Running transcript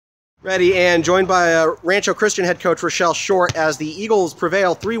Ready and joined by Rancho Christian head coach Rochelle Short as the Eagles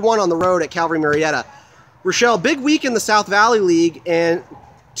prevail 3-1 on the road at Calvary Murrieta. Rochelle, big week in the South Valley League and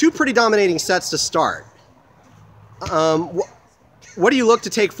two pretty dominating sets to start. What do you look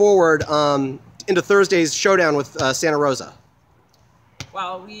to take forward into Thursday's showdown with Santa Rosa?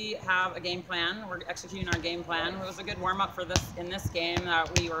 Well, we have a game plan. We're executing our game plan. It was a good warm-up for this game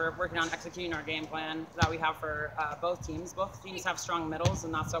that we were working on executing our game plan that we have for both teams. Both teams have strong middles,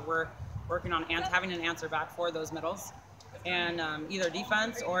 and that's what we're working on, having an answer back for those middles. And either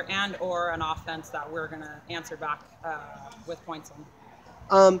defense or an offense that we're going to answer back with points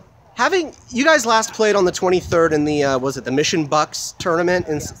on. Having you guys last played on the 23rd in the was it the Mission Bucks tournament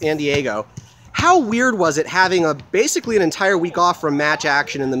in San Diego? How weird was it having basically an entire week off from match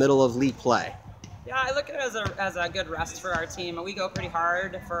action in the middle of league play? Yeah, I look at it as a good rest for our team. We go pretty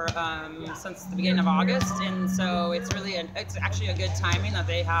hard for since the beginning of August, and so it's actually a good timing that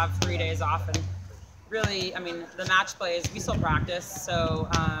they have 3 days off. And really, I mean, the match plays, we still practice, so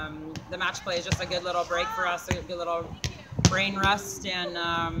the match play is just a good little break for us, a good little brain rest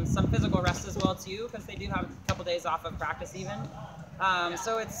and some physical rest as well too, because they do have a couple days off of practice even.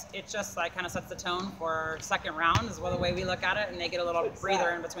 So it just like kind of sets the tone for our second round is the way we look at it, and they get a little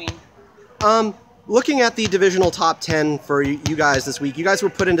breather in between. Looking at the divisional top 10 for you guys this week, you guys were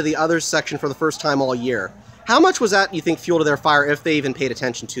put into the others section for the first time all year. How much was that, you think, fuel to their fire, if they even paid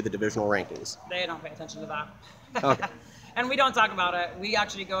attention to the divisional rankings? They don't pay attention to that. Okay. And we don't talk about it. We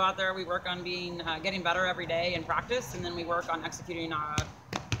actually go out there, we work on getting better every day in practice, and then we work on executing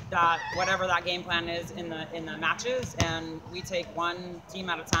whatever that game plan is in the matches, and we take one team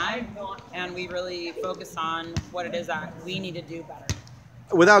at a time, and we really focus on what it is that we need to do better.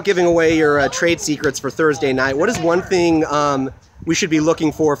 Without giving away your trade secrets for Thursday night, what is one thing we should be looking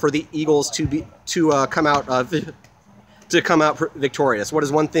for the Eagles to come out victorious? What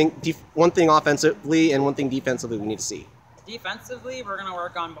is one thing offensively and one thing defensively we need to see? Defensively, we're going to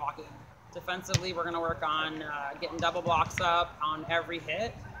work on blocking. Defensively, we're going to work on getting double blocks up on every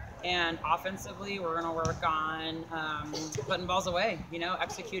hit. And offensively, we're going to work on putting balls away,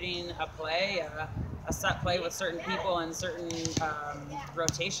 executing a play, a set play with certain people and certain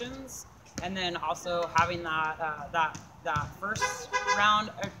rotations. And then also having that first round,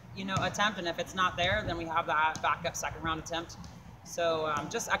 attempt. And if it's not there, then we have that backup second round attempt. So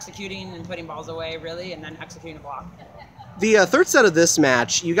just executing and putting balls away, really, and then executing a block. The third set of this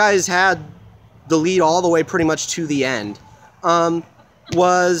match, you guys had the lead all the way pretty much to the end.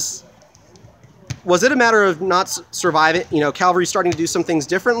 Was it a matter of not surviving, Calvary starting to do some things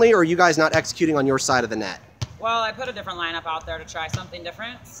differently, or are you guys not executing on your side of the net? Well, I put a different lineup out there to try something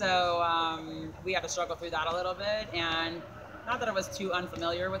different, so we had to struggle through that a little bit, and not that it was too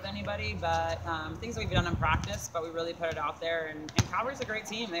unfamiliar with anybody, but things that we've done in practice, but we really put it out there, and Calvary's a great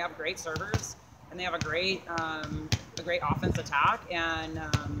team. They have great servers, and they have a great offense attack, and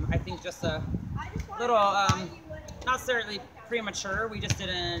I think just a little, not necessarily premature, we just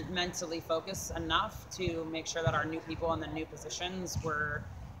didn't mentally focus enough to make sure that our new people in the new positions were,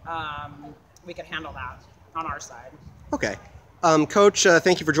 we could handle that on our side. Okay. Coach,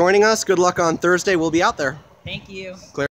 thank you for joining us. Good luck on Thursday. We'll be out there. Thank you.